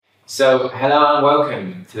So, hello and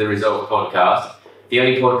welcome to the Result Podcast, the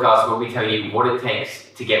only podcast where we tell you what it takes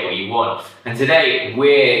to get what you want. And today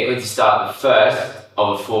we're going to start the first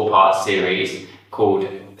of a four-part series called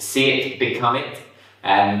See It, Become It.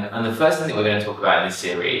 And the first thing that we're going to talk about in this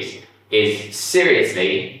series is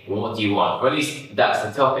seriously, what do you want? Or at least that's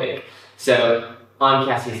the topic. So, I'm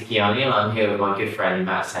Cassius Chiani and I'm here with my good friend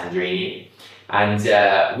Matt Sandrini. And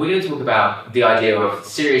we're going to talk about the idea of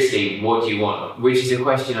seriously, what do you want? Which is a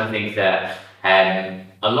question I think that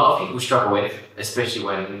a lot of people struggle with, especially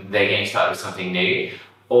when they're getting started with something new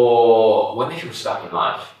or when they feel stuck in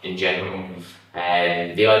life in general.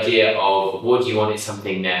 And the idea of what do you want is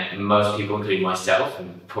something that most people, including myself,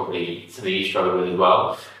 and probably something you struggle with as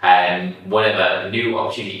well. And whenever a new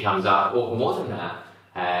opportunity comes up, or more than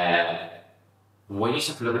that, when you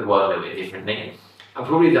start to look at the world a little bit differently. And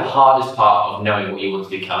probably the hardest part of knowing what you want to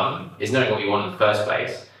become is knowing what you want in the first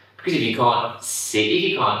place. Because if you can't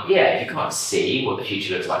see what the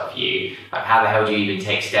future looks like for you, like how the hell do you even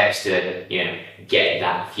take steps to, get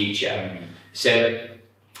that future? So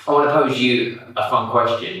I want to pose you a fun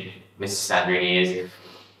question, Mr. Sandrini, is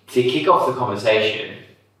to kick off the conversation,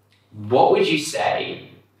 what would you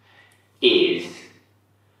say is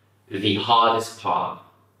the hardest part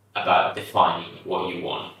about defining what you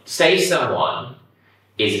want? Say someone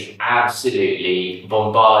is absolutely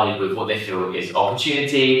bombarded with what they feel is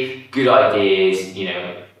opportunity, good ideas,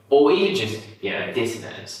 or even just,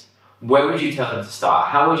 dissonance. Where would you tell them to start?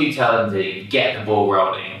 How would you tell them to get the ball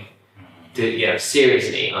rolling to,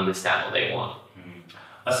 seriously understand what they want?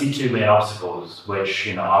 I see two main obstacles, which,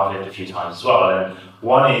 I've lived a few times as well. And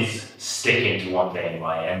one is sticking to one thing,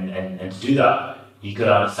 right? And to do that, you got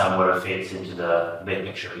to understand where it fits into the big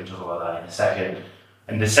picture. We can talk about that in a second.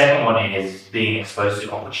 And the second one is being exposed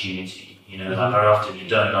to opportunity. Like very often you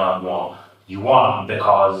don't know what you want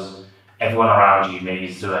because everyone around you maybe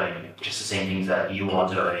is doing just the same things that you are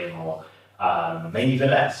doing, or maybe even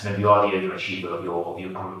less. Maybe you are the overachiever of your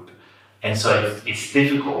group. And so it's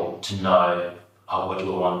difficult to know what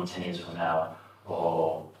you want 10 years from now,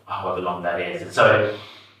 or however long that is. And so,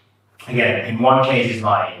 again, in one case it's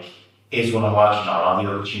like, is what I'm working on, are the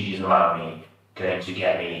opportunities around me going to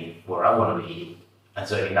get me where I want to be? And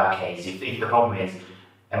so in that case, if the problem is,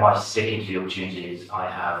 am I sticking to the opportunities I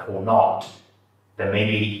have or not, then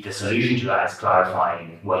maybe the solution to that is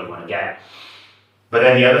clarifying where you want to get. But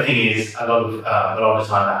then the other thing is, a lot of the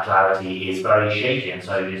time that clarity is very shaky, and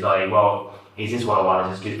so it's like, well, is this what I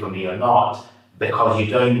want, is this good for me or not? Because you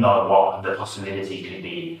don't know what the possibility could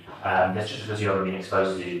be. That's just because you haven't been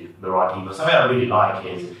exposed to the right people. Something I really like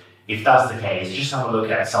is, if that's the case, just have a look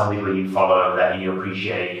at some people you follow that you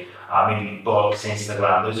appreciate. Maybe books,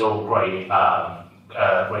 Instagram, those are all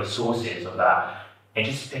great sources of that. And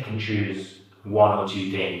just pick and choose one or two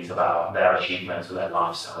things about their achievements or their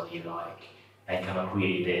lifestyle that you like, and kind of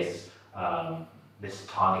create this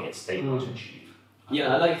targets that you want to achieve.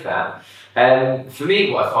 Yeah, I like that. For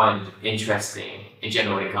me, what I find interesting in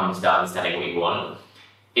general when it comes to understanding what you want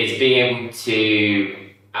is being able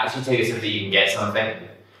to actually tell yourself that you can get something.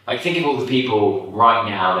 Like, think of all the people right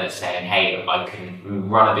now that are saying, hey, I can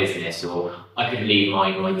run a business, or I can leave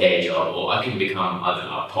my day job, or I can become, I don't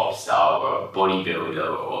know, a pop star, or a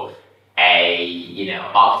bodybuilder, or a,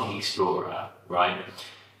 Arctic explorer, right?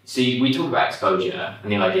 So we talk about exposure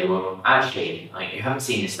and the idea, well, actually, like, you haven't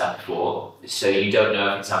seen this stuff before, so you don't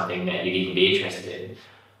know if it's something that you'd even be interested in.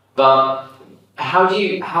 But how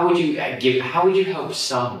would you help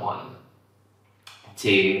someone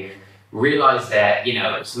to realize that,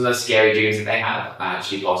 some of those scary dreams that they have are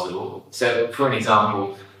actually possible? So, for an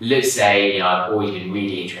example, let's say, I've always been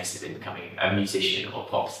really interested in becoming a musician or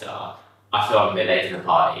pop star. I feel I'm a bit late to the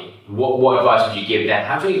party. What advice would you give them?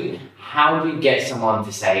 How do you get someone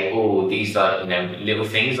to say, oh, these are, little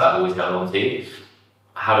things that I've always held on to?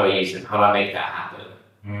 How do I use them? How do I make that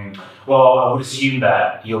happen? Well, I would assume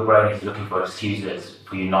that your brain is looking for excuses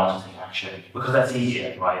for you not to take action, because that's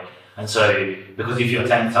easier, right? And so, because if you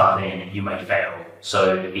attempt something, you may fail.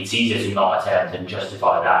 So it's easier to not attempt and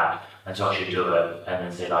justify that, and to actually do it and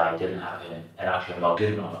then say, like, it didn't happen, and actually I'm not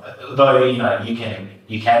good enough. Although, you can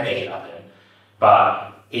make it happen,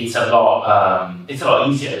 but it's a lot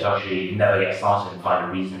easier to actually never get started and find a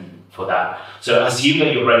reason for that. So assume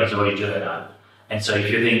that your brain is already doing that. And so if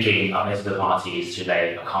you're thinking, I'm late to the party, it's too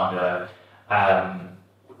late, I can't do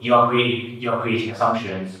it, you are creating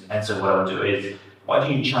assumptions. And so what I would do is, why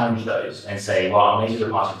don't you challenge those and say, well, I'm late to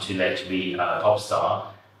the party, too late to be a pop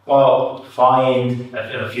star. Well, find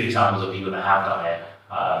a few examples of people that have done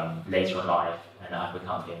it later in life and have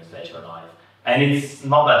become famous later in life. And it's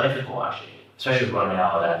not that difficult, actually, especially right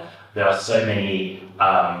now that there are so many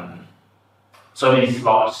so many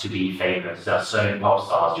slots to be famous. There are so many pop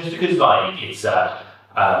stars, just because like it's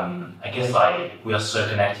I guess like we are so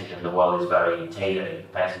connected and the world is very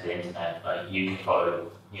tailored thanks to the internet. Like you can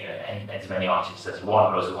follow, as many artists as you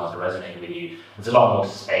want, but also ones that resonate with you. There's a lot more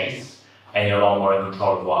space, and you're a lot more in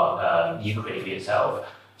control of what you create for yourself.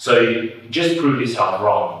 So just prove yourself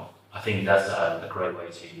wrong. I think that's a great way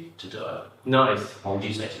to do it. Nice. What would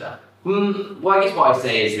you say to that? Well, I guess what I'd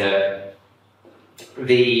say is that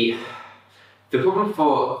the problem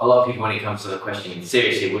for a lot of people when it comes to the question,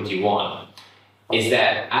 seriously, what do you want? Is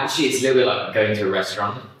that actually it's a little bit like going to a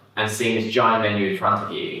restaurant and seeing this giant menu in front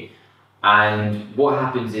of you. And what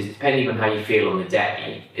happens is, depending on how you feel on the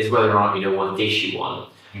day, is whether or not you know what dish you want.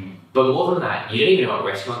 But more than that, you don't even know what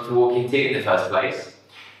restaurant to walk into in the first place.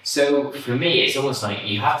 So for me, it's almost like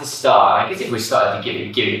you have to start. I guess if we started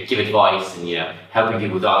to give advice and helping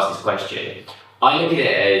people to ask this question, I look at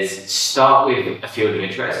it as start with a field of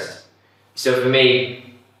interest. So for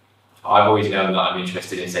me, I've always known that I'm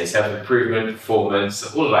interested in, say, self-improvement,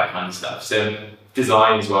 performance, all of that kind of stuff. So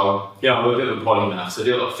design as well. I'm a bit of a polymath, so I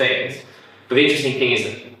do a lot of things. But the interesting thing is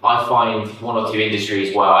that I find one or two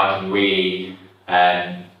industries where I can really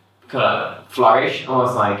kind of flourish.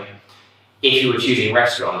 Almost like if you were choosing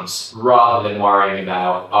restaurants, rather than worrying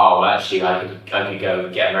about, oh, well, actually I could go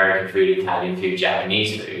get American food, Italian food,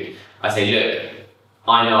 Japanese food. I say, look,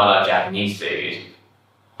 I know I love Japanese food.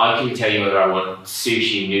 I couldn't tell you whether I want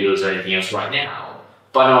sushi, noodles, or anything else right now,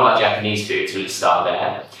 but I know I like Japanese food, so let's start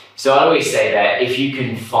there. So I always say that if you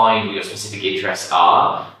can find what your specific interests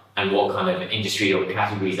are and what kind of industry or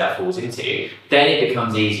categories that falls into, then it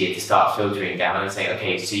becomes easier to start filtering down and say,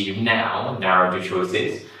 okay, so you've now narrowed your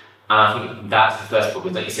choices. And I think that's the first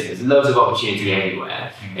problem. Like you said, there's loads of opportunity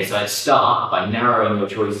everywhere. It's like start by narrowing your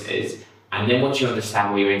choices. And then once you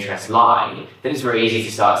understand where your interests lie, then it's very easy to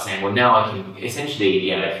start saying, well, now I can essentially,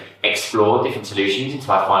 explore different solutions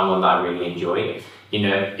until I find one that I really enjoy.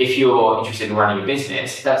 If you're interested in running a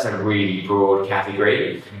business, that's a really broad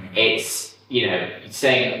category. It's,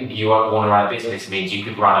 saying you want to run a business means you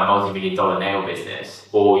could run a multi-million-dollar nail business,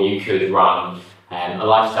 or you could run a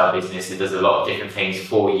lifestyle business that does a lot of different things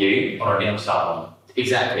for you. Or a nail salon.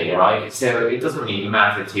 Exactly, right? So it doesn't really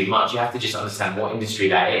matter too much. You have to just understand what industry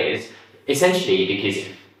that is. Essentially, because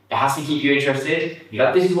it has to keep you interested.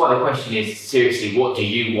 Like, this is why the question is, seriously, what do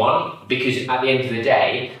you want? Because at the end of the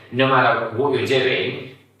day, no matter what you're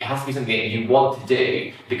doing, it has to be something that you want to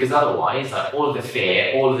do. Because otherwise, like all of the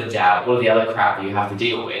fear, all of the doubt, all of the other crap that you have to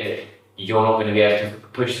deal with, you're not going to be able to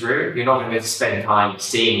push through. You're not going to be able to spend time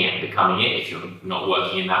seeing it and becoming it if you're not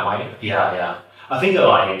working in that way. Yeah. I think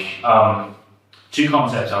that two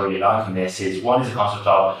concepts I really like in this is, one is the concept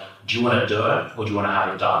of, do you want to do it or do you want to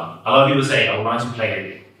have it done? A lot of people say, I would like to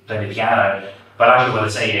play the piano, but actually what they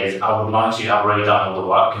say is, I would like to have already done all the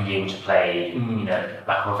work and be able to play,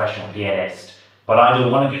 like a professional pianist, but I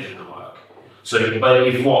don't want to go through the work. So, but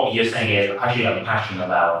if what you're saying is, actually I'm passionate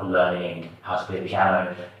about learning how to play the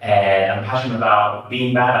piano, and I'm passionate about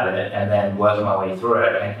being bad at it and then working my way through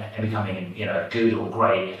it and becoming, good or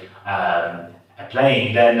great at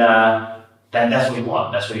playing, then that's what you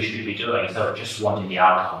want. That's what you should be doing instead of just wanting the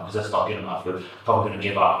outcome, because that's not good enough. You're probably going to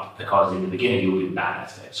give up because in the beginning you will be bad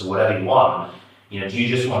at it. So whatever you want, do you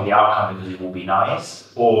just want the outcome because it will be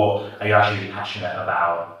nice, or are you actually passionate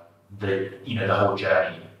about the whole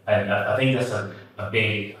journey? And I think that's a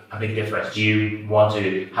big difference. Do you want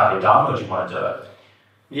to have it done, or do you want to do it?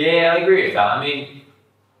 Yeah, I agree with that. I mean,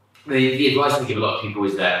 the advice I give a lot of people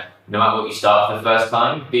is that no matter what you start for the first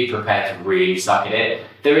time, be prepared to really suck at it.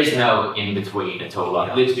 There is no in between at all.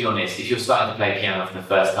 Like, let's be honest, if you're starting to play piano for the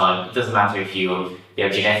first time, it doesn't matter if you're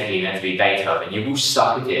genetically meant to be Beethoven, you will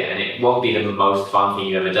suck at it and it won't be the most fun thing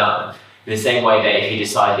you've ever done. In the same way that if you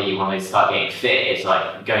decide that you want to start getting fit, it's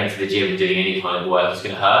like going to the gym and doing any kind of work is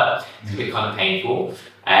going to hurt. It's going to be kind of painful.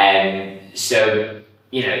 So,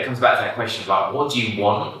 it comes back to that question of like, what do you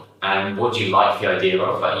want and what do you like the idea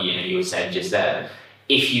of? Like, you were saying just then.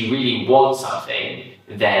 If you really want something,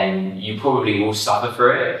 then you probably will suffer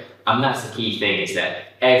through it. And that's the key thing, is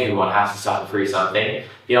that everyone has to suffer through something.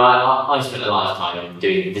 I spent a lifetime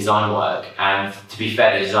doing design work, and to be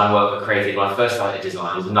fair, the design work I created when I first started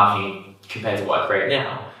design was nothing compared to what I create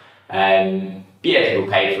now.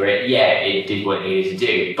 People paid for it, it did what it needed to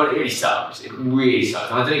do, but it really sucks. It really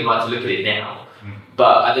sucks. And I don't even like to look at it now.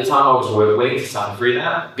 But at the time I was willing to suffer through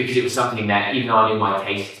that, because it was something that, even though I knew my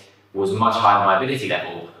taste was much higher than my ability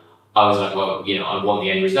level, I was like, well, I want the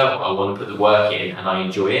end result. I want to put the work in and I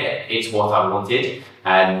enjoy it. It's what I wanted.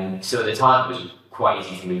 And so at the time it was quite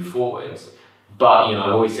easy to move forwards. But,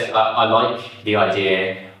 I've always said, I like the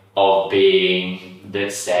idea of being,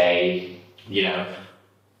 let's say,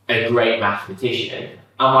 a great mathematician,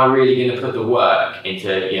 am I really going to put the work into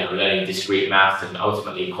learning discrete maths and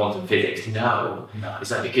ultimately quantum physics? No.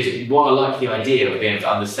 It's like, because while I like the idea of being able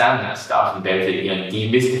to understand that stuff and be able to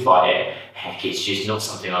demystify it, heck, it's just not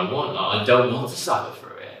something I want. I don't want to suffer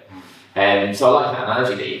through it. And so I like that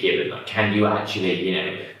analogy that you've given. Like, can you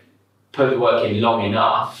actually put the work in long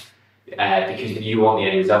enough because you want the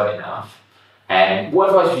end result enough? And what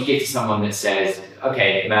advice would you give to someone that says,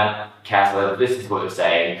 okay, Matt, Cass, listen to what you're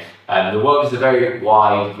saying. The world is a very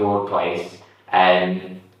wide, broad place,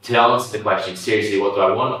 and to answer the question, seriously, what do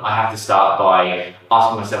I want? I have to start by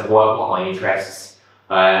asking myself what are my interests.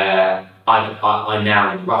 I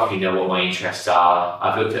now roughly know what my interests are.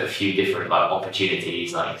 I've looked at a few different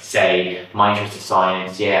opportunities, like say my interest in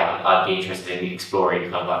science. Yeah, I'd be interested in exploring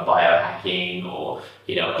kind of like biohacking or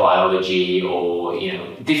biology or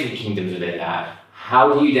different kingdoms within that.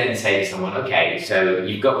 How do you then say to someone, okay, so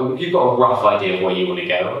you've got a rough idea of where you want to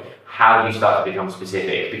go. How do you start to become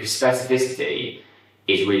specific? Because specificity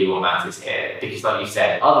is really what matters here. Because like you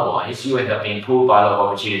said, otherwise you end up being pulled by a lot of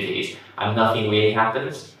opportunities and nothing really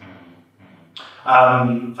happens.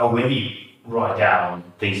 Or maybe write down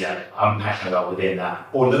things that I'm passionate about within that,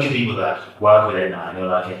 or look at people that work within that and you're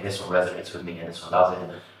like, okay, this one resonates with me and this one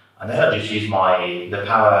doesn't. And then I just use the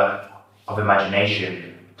power of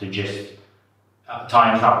imagination to just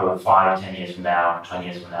time travel 5, 10 years from now, 20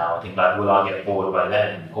 years from now. I think will I get bored by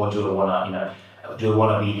then, or do I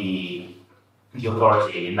want to be the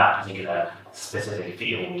authority in that particular specific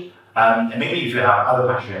field? And maybe if you have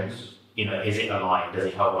other passions, is it aligned? Does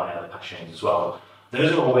it help my other passions as well?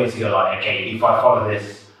 Those are all ways to go like, okay, if I follow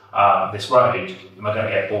this road, am I going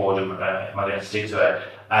to get bored? Am I going to stick to it?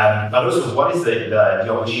 But also, what is the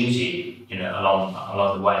opportunity,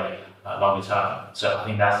 along the way, longer term? So I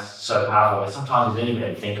think that's so powerful. Sometimes we don't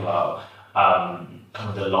even think about kind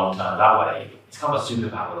of the long term that way. It's kind of a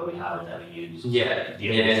superpower that we have and never use. Yeah.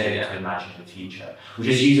 To imagine the future. We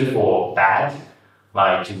just use it for bad,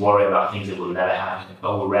 like to worry about things that will never happen,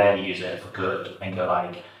 but we'll rarely use it for good and go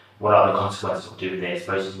like, what are the consequences of doing this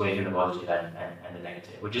versus waiting the positive and the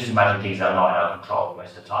negative. We just imagine things that are not in our control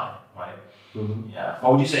most of the time, right? Mm-hmm. Yeah.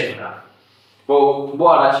 What would you say for that? Well,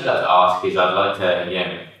 what I'd actually like to ask is I'd like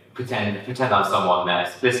to, pretend I'm someone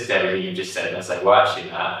that's this is everything you just said, and I say, well, actually,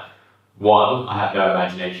 one, I have no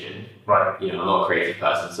imagination. Right. I'm not a creative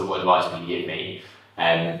person, so what advice would you give me?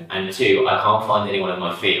 And two, I can't find anyone in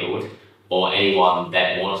my field or anyone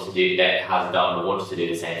that has done or wants to do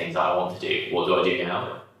the same things that I want to do. What do I do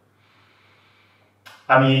now?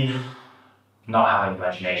 I mean, not having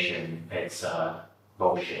imagination, it's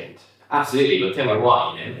bullshit. Absolutely, but tell me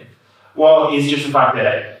why, Well, it's just the fact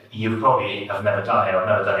that you probably have never done it or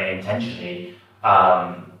never done it intentionally.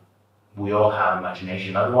 We all have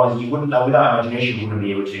imagination. Otherwise, without imagination, you wouldn't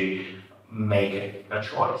be able to make a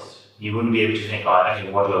choice. You wouldn't be able to think,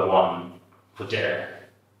 okay, what do I want for dinner?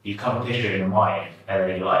 You can't picture it in your mind, and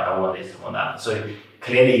then you're like, I want this, I want that. So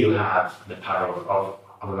clearly, you have the power of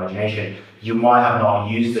imagination. You might have not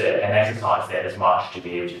used it and exercised it as much to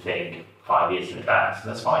be able to think 5 years in advance.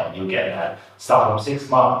 That's fine. You'll get that. Start from 6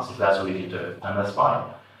 months if that's what you can do, and that's fine.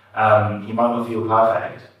 You might not feel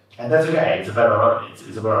perfect, and that's okay. It's a better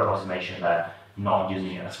approximation than not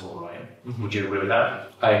using it at all, right? Mm-hmm. Would you agree with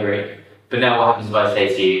that? I agree. But now what happens if I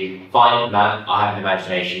say to you, fine, Matt, I have an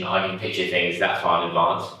imagination, I can picture things, that's fine in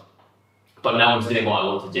advance, but no one's doing what I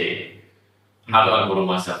want to do. How do I model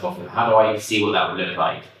myself off of it? How do I see what that would look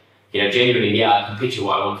like? Genuinely, I can picture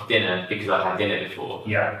what I want for dinner because I've had dinner before.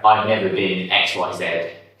 Yeah. I've never been X, Y, Z,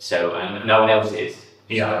 and no one else is.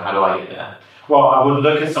 Yeah. So how do I get there? Well, I would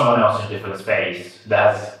look at someone else in a different space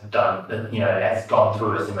that's done, has gone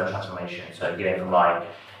through a similar transformation. So getting from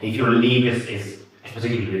if your leap is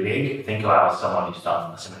particularly big, think about someone who's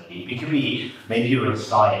done a similar leap. It could be, maybe you're in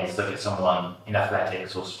science, look at someone in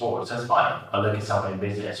athletics or sports, that's fine. Or look at someone in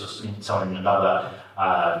business or someone in another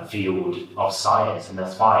field of science, and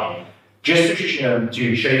that's fine. Just to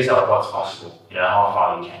show yourself what's possible, how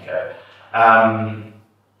far you can go.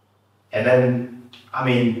 And then,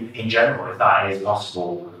 in general, if that is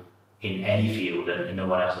possible in any field and no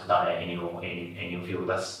one else has done it in your field,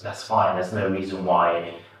 that's fine. There's no reason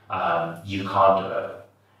why you can't do it.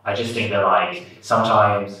 I just think that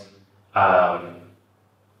sometimes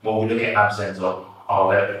we look at absence of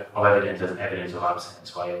evidence as evidence of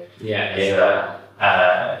absence, right? Yeah.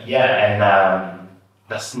 And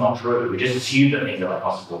that's not true. We just assume that things are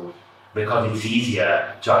possible because it's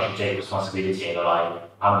easier to actually take responsibility and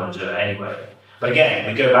I'm going to do it anyway. But again,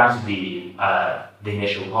 we go back to the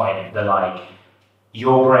initial point that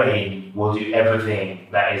your brain will do everything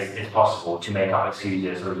that is possible to make up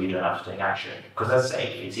excuses so that you don't have to take action. Because that's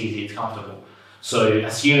safe, it's easy, it's comfortable. So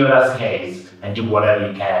assume that's the case and do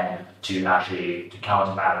whatever you can to actually to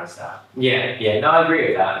counterbalance that. Yeah, no, I agree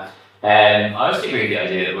with that. I also agree with the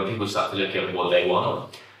idea that when people start to look at what they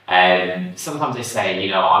want, sometimes they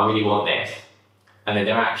say, I really want this, and then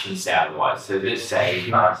their actions say otherwise. So let's say,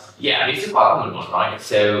 Nice. yeah, it's a quite common one, right?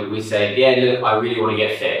 So we say, yeah, look, I really want to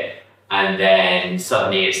get fit, and then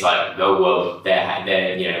suddenly it's like, oh well,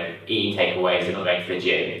 they're eating takeaways, they're not going to the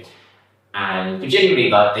gym, but genuinely,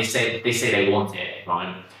 like they say they want it,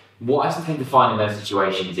 right? What I tend to find in those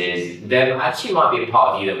situations is there actually might be a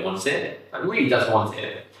part of you that wants it, like really does want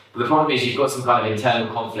it. But the problem is you've got some kind of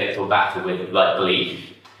internal conflict or battle with like belief.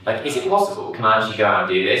 Like, is it possible? Can I actually go out and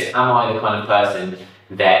do this? Am I the kind of person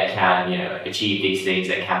that can, achieve these things,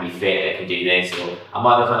 that can be fit, that can do this? Or am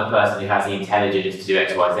I the kind of person who has the intelligence to do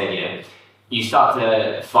X, Y, Z? You start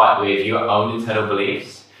to fight with your own internal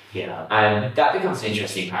beliefs. Yeah. And that becomes an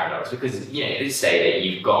interesting paradox because, let's say that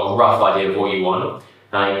you've got a rough idea of what you want.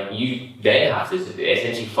 Like, you then have to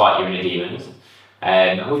essentially fight your inner demons.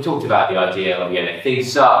 And we've talked about the idea of,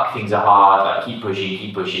 things suck, things are hard, like keep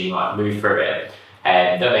pushing, like move through it.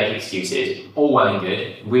 And don't make excuses. All well and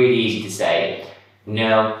good, really easy to say.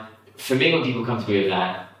 Now, for me, when people come to me with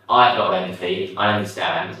that, I have got empathy, I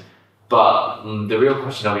understand. But the real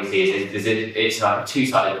question obviously is it's like a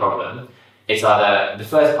two-sided problem. It's either, the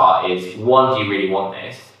first part is, one, do you really want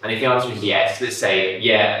this? And if the answer is yes, let's say,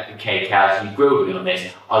 yeah, okay, Kaz, you've grilled me on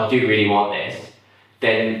this, I do really want this.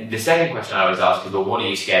 Then the second question I always ask is, well, what are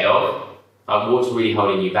you scared of? What's really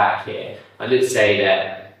holding you back here? And let's say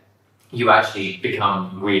that you actually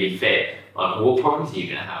become really fit. What problems are you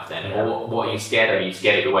going to have then? Or what are you scared of? Are you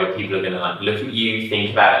scared of the way people are going to look at you,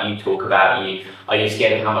 think about you, talk about you? Are you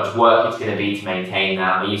scared of how much work it's going to be to maintain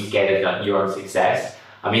that? Are you scared of your own success?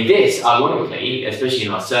 I mean, this, ironically, especially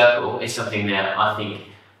in my circle, is something that I think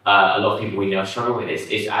a lot of people we know struggle with.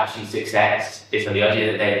 It's actually success. It's the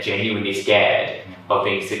idea that they're genuinely scared of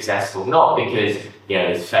being successful, not because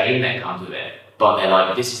there's fame that comes with it, but they're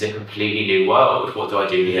like, this is a completely new world. What do I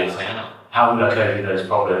do with this now? How would I cope with those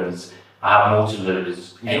problems? I have more to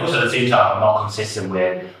lose. And also at the same time, I'm not consistent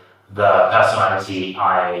with the personality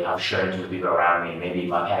I have shown to the people around me, maybe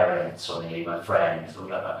my parents or maybe my friends or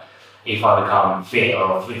whatever. If I become fit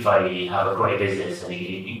or if I have a great business and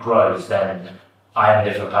it grows, then I am a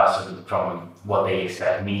different person from what they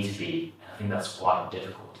expect me to be. I think that's quite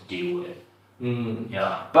difficult to deal with.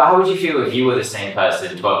 Yeah. But how would you feel if you were the same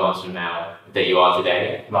person 12 months from now that you are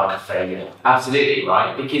today? Like a failure. Absolutely,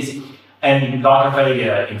 right? Because... And like a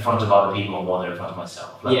failure in front of other people more than in front of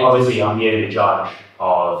myself. Like, obviously, I'm here to judge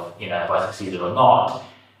of, if I succeeded or not.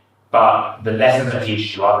 But the lessons I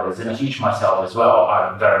teach to others and I teach myself as well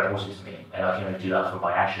are very important to me. And I can only do that from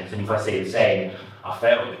my actions. And if I say the same, I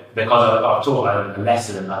failed. Because I've taught a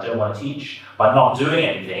lesson I don't want to teach. By not doing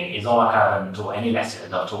anything, it's not like I haven't taught any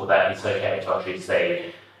lessons. I've taught that it's okay to actually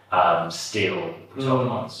stay still for 12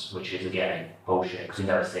 months, which is, again, bullshit. Because you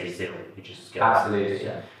never stay still. You just get Absolutely.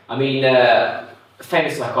 Yeah. I mean,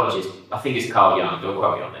 famous psychologist, I think it's Carl Jung, don't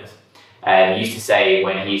quote me on this, used to say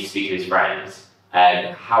when he used to speak to his friends,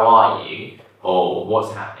 how are you? Or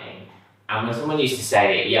what's happening? And when someone used to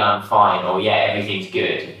say, yeah, I'm fine, or yeah, everything's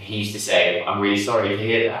good, he used to say, I'm really sorry to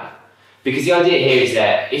hear that. Because the idea here is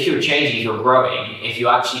that if you're changing, if you're growing, if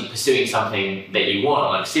you're actually pursuing something that you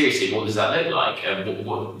want, like seriously, what does that look like?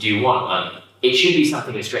 What do you want? It should be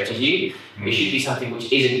something that stretches you. It should be something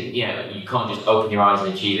which isn't, you can't just open your eyes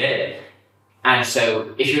and achieve it. And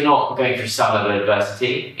so if you're not going through some level of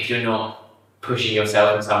adversity, if you're not pushing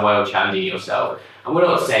yourself in some way or challenging yourself, and we're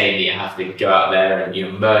not saying that you have to go out there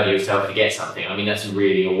and murder yourself to get something. I mean, that's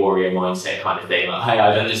really a warrior mindset kind of thing. Like, hey,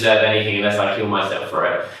 I don't deserve anything unless I kill myself for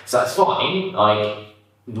it. So that's fine. Like,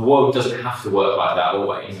 the world doesn't have to work like that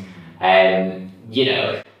always. And,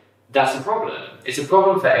 that's a problem. It's a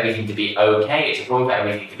problem for everything to be okay. It's a problem for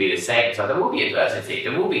everything to be the same. So there will be adversity.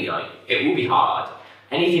 There will be it will be hard.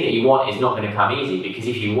 Anything that you want is not going to come easy because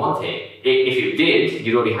if you want it, if it did,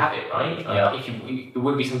 you'd already have it, right? If it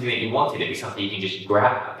wouldn't be something that you wanted, it'd be something you can just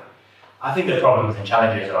grab. I think the problems and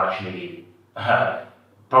challenges are actually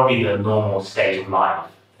probably the normal state of life.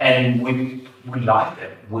 And we like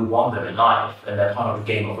them. We want them in life. And they're part of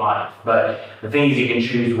the game of life. But the thing is, you can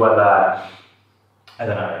choose whether, I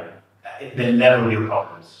don't know, the level of your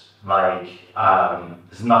problems. Like,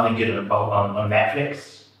 there's nothing good on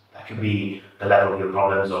Netflix. That could be the level of your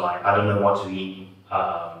problems, or like, I don't know what to eat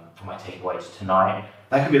for my takeaways tonight.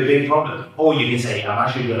 That could be a big problem. Or you can say, I'm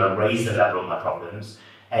actually going to raise the level of my problems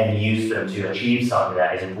and use them to achieve something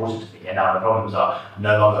that is important to me. And now the problems are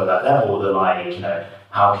no longer at that level. They're like,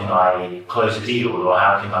 how can I close a deal, or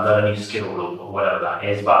how can I learn a new skill, or whatever that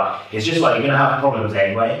is. But it's just like, you're going to have problems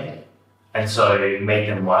anyway. And so make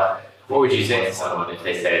them work. What would you say to someone if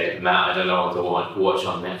they said, Matt, I don't know what to watch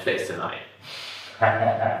on Netflix tonight?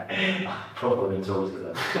 Probably talk to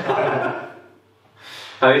them.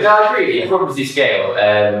 I mean, no, I agree. It probably scale.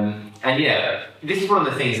 And you know, this is one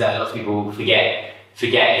of the things that a lot of people forget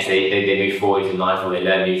is they move forward in life or they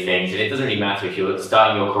learn new things, and it doesn't really matter if you're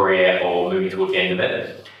starting your career or moving towards the end of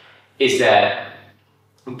it. Is that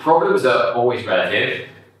problems are always relative,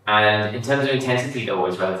 and in terms of intensity, they're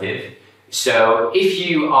always relative. So if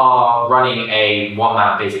you are running a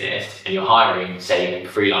one-man business and you're hiring, say,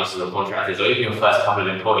 freelancers or contractors, or even your first couple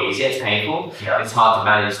of employees, yeah, it's painful. Yeah. It's hard to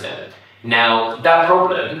manage them. Now, that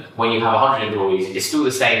problem, when you have 100 employees, is still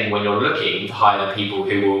the same when you're looking to hire people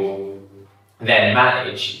who will then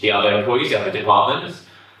manage the other employees, the other departments.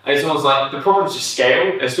 And it's almost like the problems just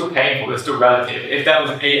scale, they're still painful, they're still relative. If that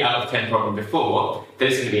was an 8 out of 10 problem before, then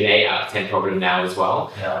it's going to be an 8 out of 10 problem now as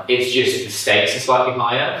well. Yeah. It's just the stakes are slightly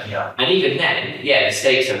higher. Yeah. And even then, yeah, the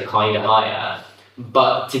stakes are kind of higher.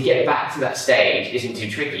 But to get back to that stage isn't too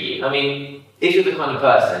tricky. I mean, if you're the kind of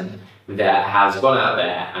person that has gone out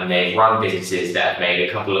there and they've run businesses that have made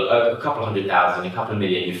a couple of 100,000, a couple of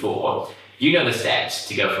million before, you know the steps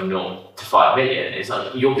to go from 0 to 5 million. It's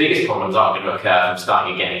like your biggest problems aren't going to occur from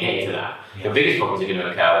starting again and getting to that. Yeah. Your biggest problems are going to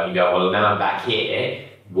occur when you go, well, now I'm back here,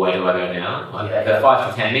 where do I go now? Like, Yeah. the 5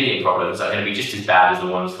 to 10 million problems are going to be just as bad as the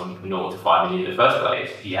ones from 0 to 5 million in the first place.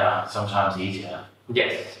 Yeah, sometimes easier.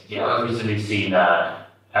 Yes. Yeah, I've recently seen a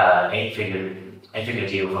 8-figure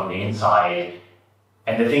deal from the inside,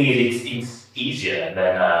 and the thing is, it's easier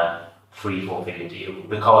than a 3-4 figure deal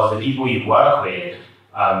because the people you work with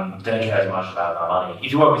don't care as much about their money.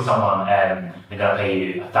 If you work with someone and they're going to pay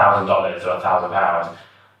you $1,000 or £1,000,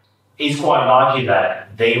 it's quite likely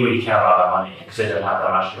that they really care about their money because they don't have that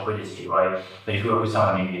much liquidity, right? But if you work with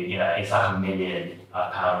someone who, you know, it's like £1 million,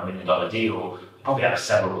 $1 million deal, you probably have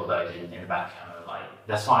several of those in the bank account. Like,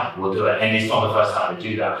 that's fine, we'll do it. And it's not the first time to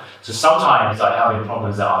do that. So sometimes, like having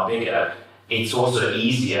problems that are bigger, it's also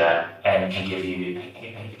easier and can give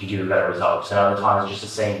you better results. And other times, just the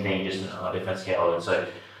same thing, just on a different scale. And so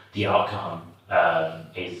the outcome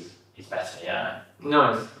is better. Yeah.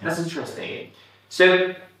 Nice. That's interesting.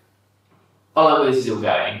 So, I like where this is all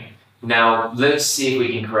going. Now, let's see if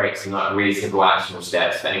we can create some like really simple actionable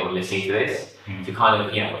steps for anyone listening to this to kind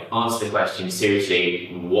of, you know, answer the question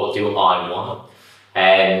seriously. What do I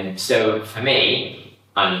want? So for me,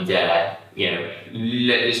 and you know,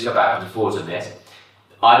 let's go back and forwards on this.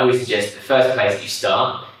 I'd always suggest the first place that you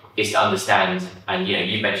start is to understand, and you know,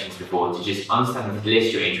 you mentioned this before, to just understand and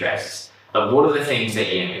list your interests. Like, what are the things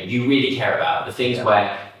that you really care about? The things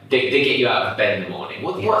where they get you out of bed in the morning.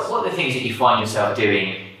 What are the things that you find yourself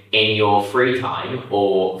doing in your free time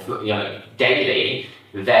or daily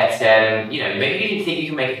that maybe you didn't think you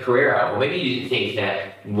can make a career out of, or maybe you didn't think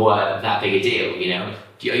that were that big a deal? You know,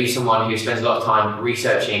 are you someone who spends a lot of time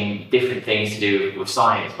researching different things to do with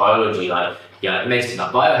science, biology, like medicine,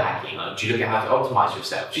 like biohacking? Like, do you look at how to optimize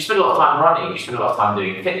yourself? Do you spend a lot of time running? Do you spend a lot of time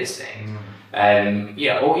doing fitness things?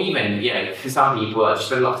 Or even for some people, just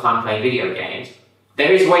spend a lot of time playing video games.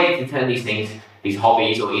 There is ways to turn these things, these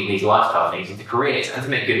hobbies or even these lifestyle things, into careers and to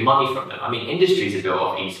make good money from them. I mean, industries are built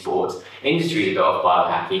off esports, industries are built off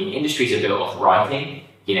biohacking, industries are built off writing,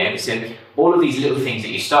 so all of these little things that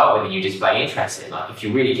you start with and you display interest in, like if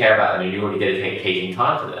you really care about them and you're already dedicating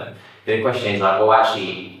time to them, then the question is like, well,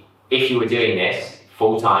 actually, if you were doing this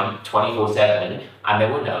full-time, 24/7, and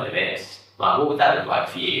there were no limits, like what would that look like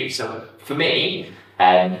for you? So for me,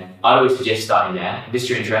 I'd always suggest starting there, list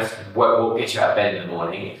your interest, what gets you out of bed in the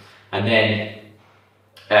morning, and then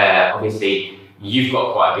obviously you've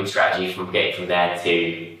got quite a good strategy from getting from there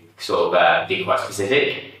to sort of being quite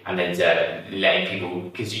specific, and then to letting people,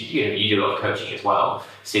 because you do a lot of coaching as well.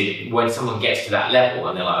 So when someone gets to that level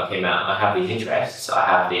and they're like, okay, Matt, I have these interests, I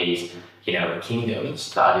have these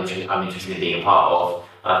kingdoms that I'm interested in being a part of,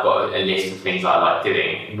 and I've got a list of things I like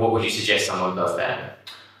doing. What would you suggest someone does there?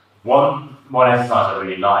 One exercise I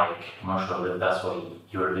really like, I'm not sure if that's what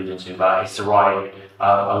you were alluding to, but it's to write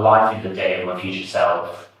a life in the day of my future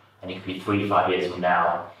self, and it could be 3-5 years from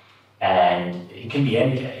now, and it can be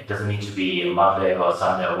any day. It doesn't need to be a Monday or a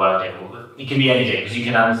Sunday or work day. It can be any day, because you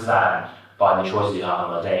can understand by the choices you have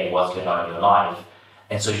on the day what's going on in your life.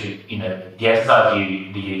 And so the exercise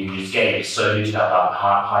you just gave is so you to have that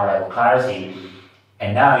high level clarity,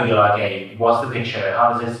 and now you're like, okay, what's the picture?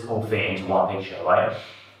 How does this all fit into one picture, right?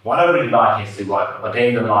 What I really like is to write a day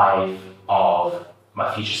in the life of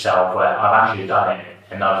my future self, where I've actually done it,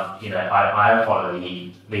 and I have followed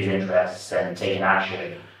these interests and taken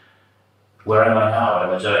action. Where am I now? What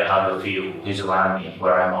am I doing? How do I feel? Who's around me?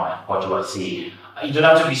 Where am I? What do I see? you don't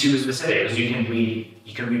have to be super specific because you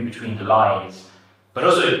can read between the lines. But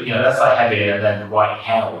also, that's like heavy and then write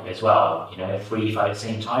hell as well. 3, 5 at the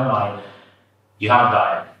same timeline. You haven't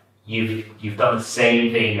done it. You've done the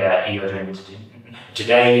same thing that you're doing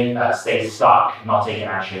today. Stay stuck, not taking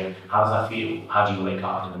action. How does that feel? How do you wake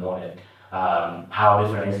up in the morning? How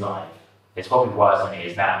different is life? It's probably worse than it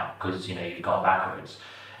is now because you've gone backwards.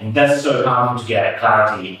 And that's so powerful to get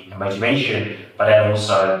clarity and motivation, but then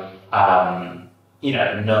also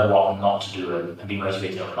know what not to do and be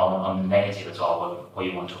motivated on the negative as well, what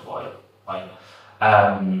you want to avoid. Right?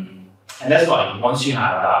 And that's like once you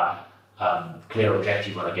have that clear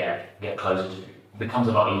objective you want to get closer to, it becomes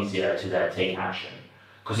a lot easier to then take action.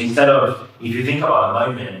 Because instead of, if you think about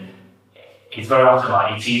the moment, it's very often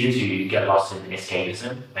like it's easy to get lost in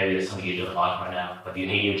escapism. Maybe there's something you don't like right now. Maybe you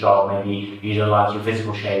hate your job, maybe you don't like your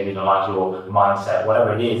physical shape, you don't like your mindset,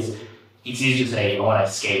 whatever it is. It's easy to say, I want to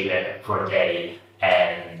escape it for a day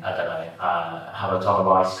and, I don't know, have a tub of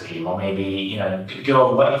ice cream, or maybe,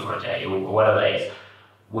 go away for a day, or whatever it is,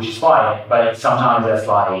 which is fine. But sometimes it's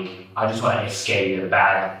like, I just want to escape the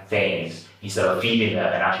bad things instead of feeding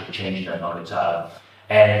them and actually changing them on the term.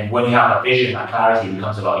 And when you have that vision, that clarity, it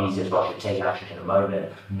becomes a lot easier to actually take action in the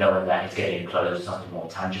moment, knowing that it's getting close to something more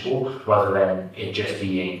tangible, rather than it just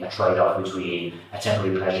being a trade-off between a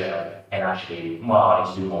temporary pleasure and actually, I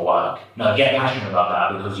need to do more work. No, get passionate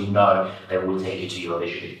about that because you know that will take you to your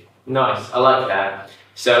vision. Nice, I like that.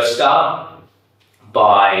 So start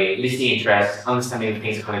by listening interests, understanding the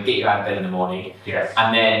things that kind of get you out of bed in the morning. Yes.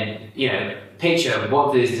 And then, picture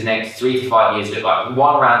what does the next 3 to 5 years look like.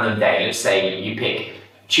 One random day, let's say you pick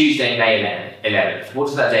Tuesday, May 11th. What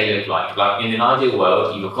does that day look like? Like in an ideal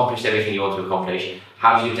world, you've accomplished everything you want to accomplish.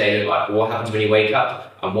 How does your day look like? What happens when you wake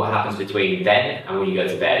up? And what happens between then and when you go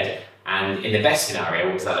to bed? And in the best scenario,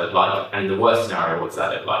 what does that look like? And in the worst scenario, what does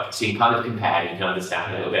that look like? So you can kind of compare, you can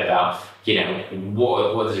understand a little bit about,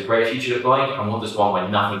 what does a great future look like and what does one where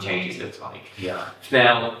nothing changes look like. Yeah.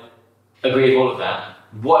 Now, agree with all of that.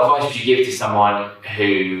 What advice would you give to someone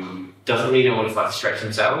who doesn't really know what it's like to stretch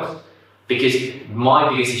themselves? Because my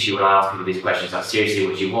biggest issue when I ask people these questions, like seriously,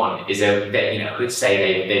 what do you want? Is that let's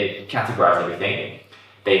say they've categorized everything,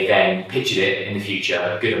 they've then pictured it in the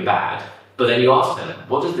future, good and bad, but then you ask them,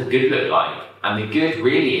 what does the good look like? And the good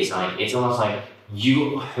really is like, it's almost like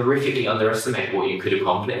you horrifically underestimate what you could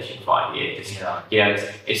accomplish in 5 years. Yeah.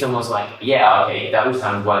 It's almost like, okay, that all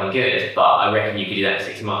sounds well and good, but I reckon you could do that in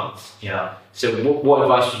 6 months. Yeah. So what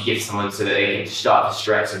advice would you give someone so that they can start to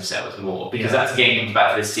stretch themselves more? Because that's again comes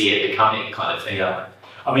back to the see it, become it kind of thing. Yeah.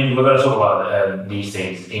 I mean, we're going to talk about these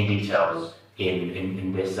things in details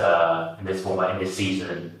in this format, in this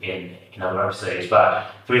season, in other episodes.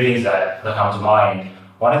 But 3 things that come to mind.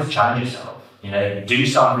 One is to challenge yourself. Do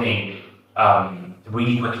something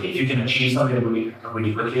really quickly. If you can achieve something really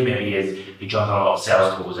quickly, maybe is you jump on a lot of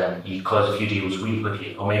sales calls and you close a few deals really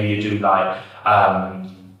quickly, or maybe you do like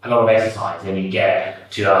a lot of exercise and you get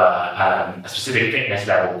to a specific fitness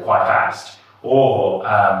level quite fast, or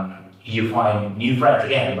you find new friends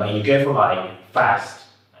again, but you go for like fast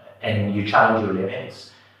and you challenge your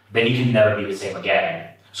limits, then you can never be the same again.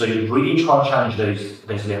 So you really try to challenge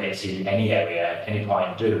those limits in any area, any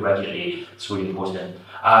point, do it regularly. It's really important.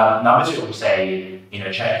 Number 2, I would say,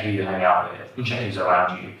 check who you hang out with, check who's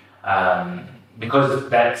around you, because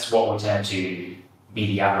that's what we tend to be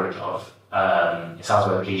the average of. It sounds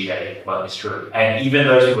very cliche, but it's true. And even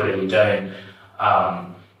those people that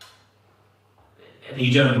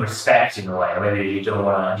you don't respect in a way, or maybe you don't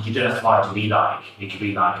aspire to be like. You could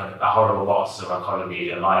be like a horrible boss or a colleague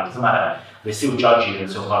you don't like. It doesn't matter. They still judge you and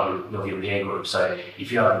still part of your peer group. So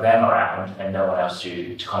if you have them around and no one else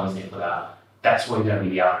to compensate for that, that's what you're going to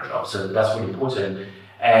be the average of. So that's really important.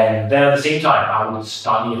 And then at the same time, I would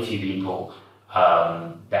study a few people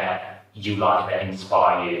that you like, that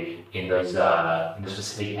inspire you in those in the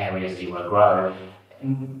specific areas that you want to grow.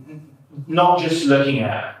 Not just looking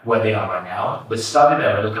at where they are right now, but study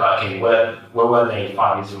them and look at, okay, where were they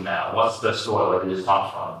 5 years from now? What's the story? Where did they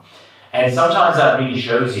start from? And sometimes that really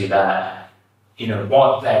shows you that,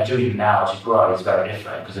 what they're doing now to grow is very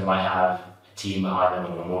different, because they might have a team behind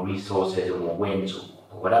them, or more resources, or more wins,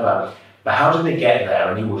 or whatever. But how do they get there?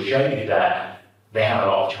 And it will show you that they have a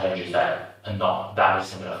lot of challenges that are not that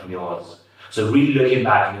dissimilar from yours. So really looking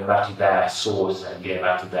back and going back to their source and getting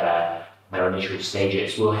back to their initial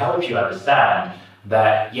stages will help you understand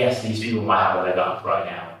that, yes, these people might have a leg up right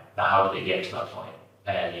now, but how do they get to that point?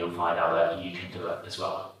 And you'll find out that you can do it as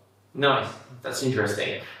well. Nice, that's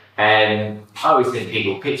interesting. And I always think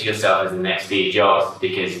people picture yourself as the next Steve Jobs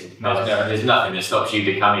because there's nothing that stops you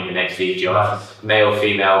becoming the next Steve Jobs. Male,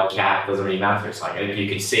 female, cat, doesn't really matter. It's like if you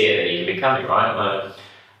can see it, then you can become it, right? But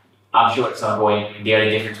I'm sure at some point the only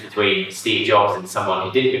difference between Steve Jobs and someone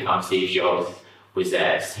who didn't become Steve Jobs was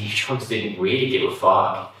that Steve Jobs didn't really give a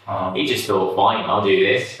fuck. He just thought, fine, I'll do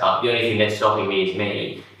this. The only thing that's stopping me is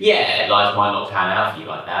me. Yeah, life might not pan out for you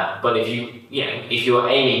like that, but if you're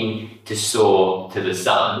aiming to soar to the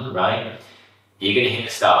sun, right, you're going to hit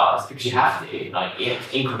the stars because you have to. Like, it's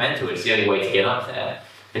incremental. It's the only way to get up there.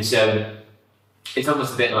 And so it's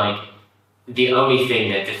almost a bit like the only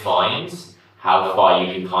thing that defines how far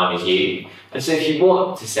you can climb is you. And so if you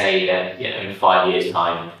want to say that, in 5 years'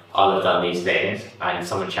 time, I'll have done these things, and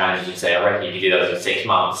someone challenges you and say, I reckon you can do those in 6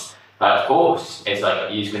 months. Of course, it's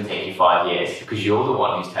like, it's going to take you 5 years because you're the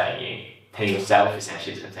one who's telling yourself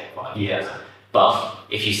essentially it's going to take 5 years. But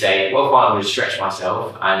if you say, well, fine, I'm going to stretch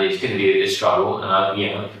myself and it's going to be a struggle and I'm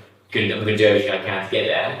going to do everything I can to get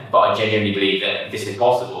there, but I genuinely believe that this is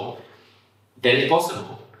possible, then it's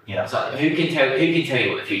possible. Yeah. So who can tell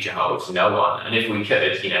you what the future holds? No one. And if we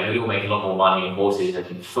could, we'd all make a lot more money on horses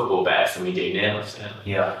and football bets than we do now. So.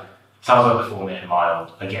 Yeah. Sounds like the 4 minute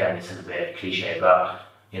mile. Again, this is a bit cliche, but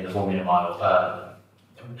the 4 minute mile,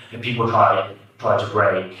 people try to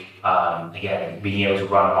break, again, being able to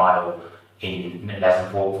run a mile in less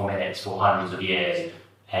than 4 minutes for hundreds of years,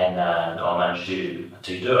 and I managed to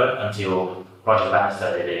do it until Roger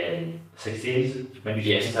Bannister did it in the 60s, maybe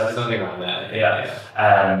 50s, something like that. Yeah.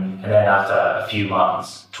 And then after a few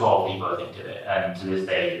months, 12 people I think did it, and to this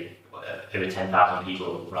day, over 10,000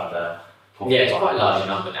 people run the. Yeah, it's quite a large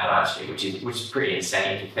number now actually, which is pretty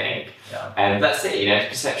insane to think. Yeah. And that's it, it's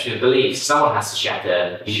perception of belief. Someone has to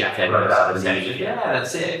shatter that perception. Yeah,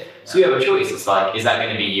 that's it. So you have a choice. It's like, is that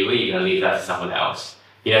going to be you, or are you going to leave that to someone else?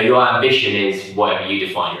 Your ambition is whatever you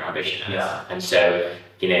define your ambition as. Yeah. And so,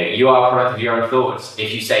 you are a product of your own thoughts.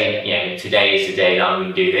 If you say, today is the day that I'm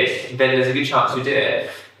going to do this, then there's a good chance you'll do it.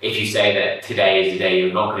 If you say that today is the day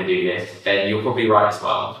you're not going to do this, then you're probably right as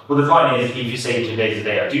well. Well, the point is, if you say today's the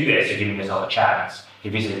day I do this, you're giving yourself a chance.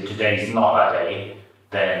 If you say today's not that day,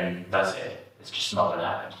 then that's it. It's just not going to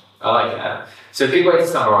happen. I like that. So a good way to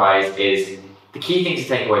summarize is the key thing to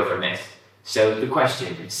take away from this. So the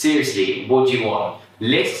question, seriously, what do you want?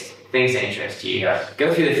 List things that interest you. Yeah.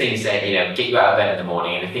 Go through the things that get you out of bed in the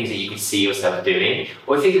morning and the things that you can see yourself doing,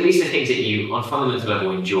 or think at least the things that you on fundamental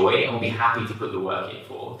level enjoy and will be happy to put the work in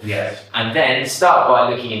for. Yes. And then start by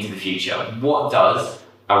looking into the future. What does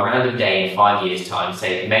a random day in 5 years' time,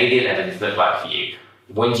 say May the 11th, look like for you?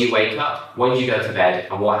 When do you wake up? When do you go to bed?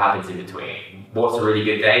 And what happens in between? What's a really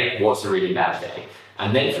good day? What's a really bad day?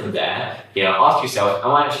 And then from there, ask yourself, am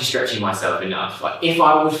I actually stretching myself enough? Like, if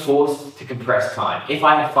I was forced to compress time, if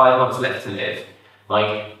I had 5 months left to live,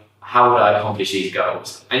 how would I accomplish these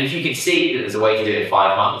goals? And if you can see that there's a way to do it in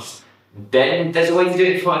 5 months, then there's a way to do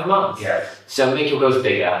it in 5 months. Yes. So make your goals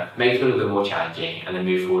bigger, make it a little bit more challenging, and then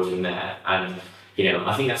move forward from there. And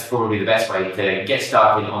I think that's probably the best way to get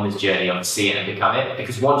started on this journey on see it and become it.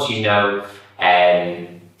 Because once you know,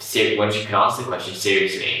 once you can answer the question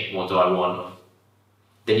seriously, what do I want?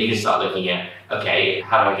 Then you can start looking at, okay,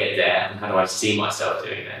 how do I get there, and how do I see myself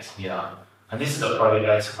doing this? Yeah, and this is a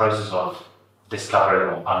process of discovering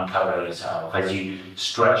or uncovering yourself as you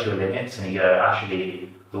stretch your limits and you go,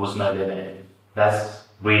 actually, there was no limit. That's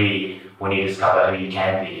really when you discover who you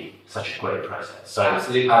can be. Such a great process. So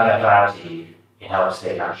absolutely, having that clarity, it helps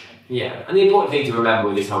take action. Yeah, and the important thing to remember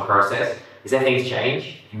with this whole process is that things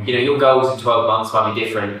change. Mm-hmm. Your goals in 12 months might be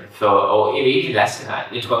different or even less than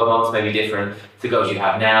that. In 12 months may be different to the goals you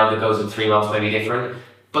have now. The goals in 3 months may be different.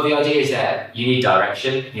 But the idea is that you need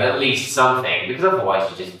direction, at least something, because otherwise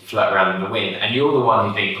you just float around in the wind and you're the one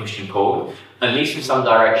who's being pushed and pulled. At least with some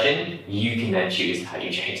direction, you can then choose how you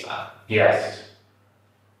change that. Yes.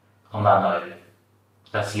 On that note,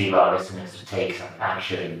 let's leave our listeners to take some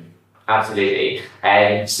action. Absolutely.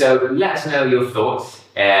 So let us know your thoughts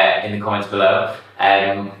in the comments below.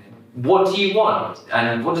 What do you want?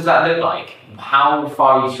 And what does that look like? How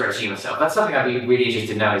far are you stretching yourself? That's something I'd be really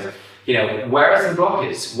interested to know is, where are some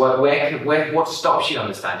blockers? What stops you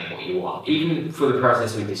understanding what you want? Even for the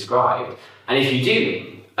process we described. And if you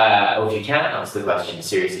do, or if you can answer the question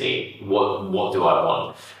seriously, what do I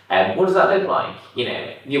want? What does that look like?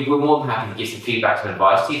 We're more than happy to give some feedback and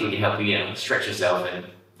advice to you. We can help you, stretch yourself and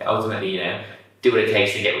ultimately, do what it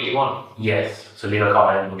takes to get what you want. Yes. So leave a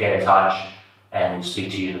comment, we'll get in touch, and we'll speak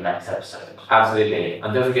to you in the next episode. Absolutely.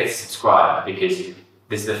 And don't forget to subscribe because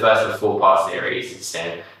this is the first of a 4-part series.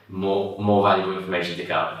 So more valuable information to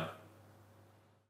come.